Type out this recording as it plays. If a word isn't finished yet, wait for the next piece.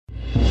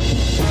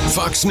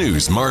Fox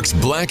News marks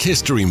Black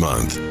History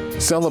Month.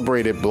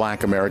 Celebrated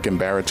Black American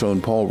baritone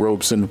Paul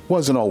Robeson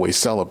wasn't always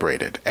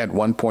celebrated. At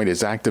one point,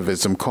 his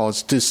activism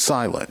caused his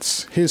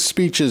silence. His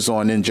speeches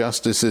on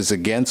injustices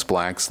against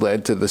blacks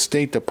led to the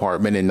State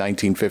Department in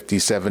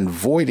 1957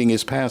 voiding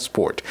his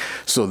passport,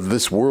 so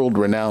this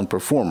world-renowned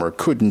performer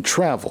couldn't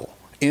travel.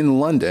 In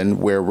London,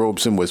 where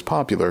Robeson was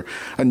popular,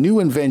 a new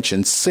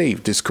invention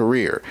saved his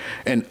career,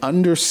 an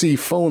undersea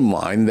phone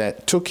line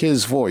that took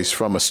his voice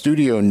from a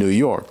studio in New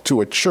York to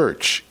a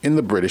church in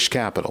the British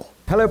capital.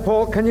 Hello,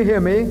 Paul. Can you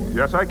hear me?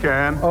 Yes, I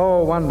can.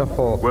 Oh,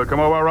 wonderful. We'll come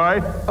over all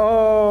right?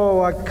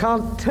 Oh, I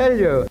can't tell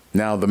you.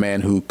 Now the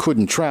man who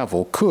couldn't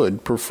travel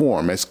could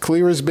perform as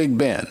clear as Big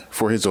Ben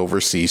for his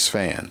overseas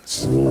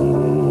fans.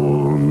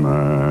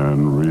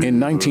 In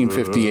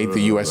 1958,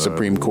 the U.S.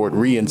 Supreme Court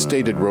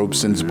reinstated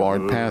Robeson's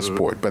barred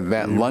passport, but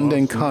that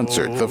London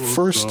concert, the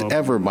first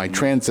ever by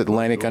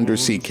transatlantic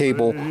undersea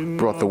cable,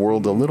 brought the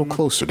world a little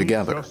closer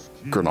together.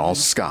 Gernal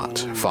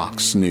Scott,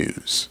 Fox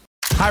News.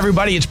 Hi,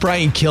 everybody. It's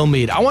Brian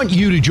Kilmeade. I want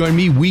you to join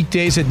me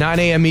weekdays at 9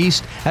 a.m.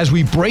 East as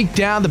we break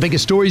down the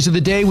biggest stories of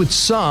the day with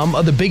some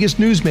of the biggest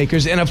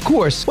newsmakers and, of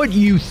course, what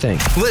you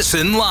think.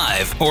 Listen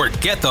live or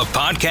get the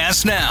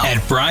podcast now at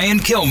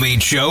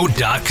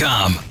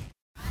BrianKilmeadShow.com.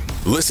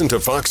 Listen to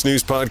Fox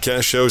News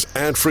Podcast shows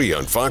ad-free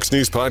on Fox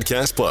News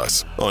Podcast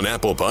Plus, on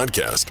Apple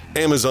Podcast,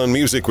 Amazon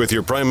Music with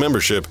your Prime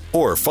membership,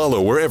 or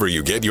follow wherever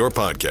you get your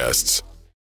podcasts.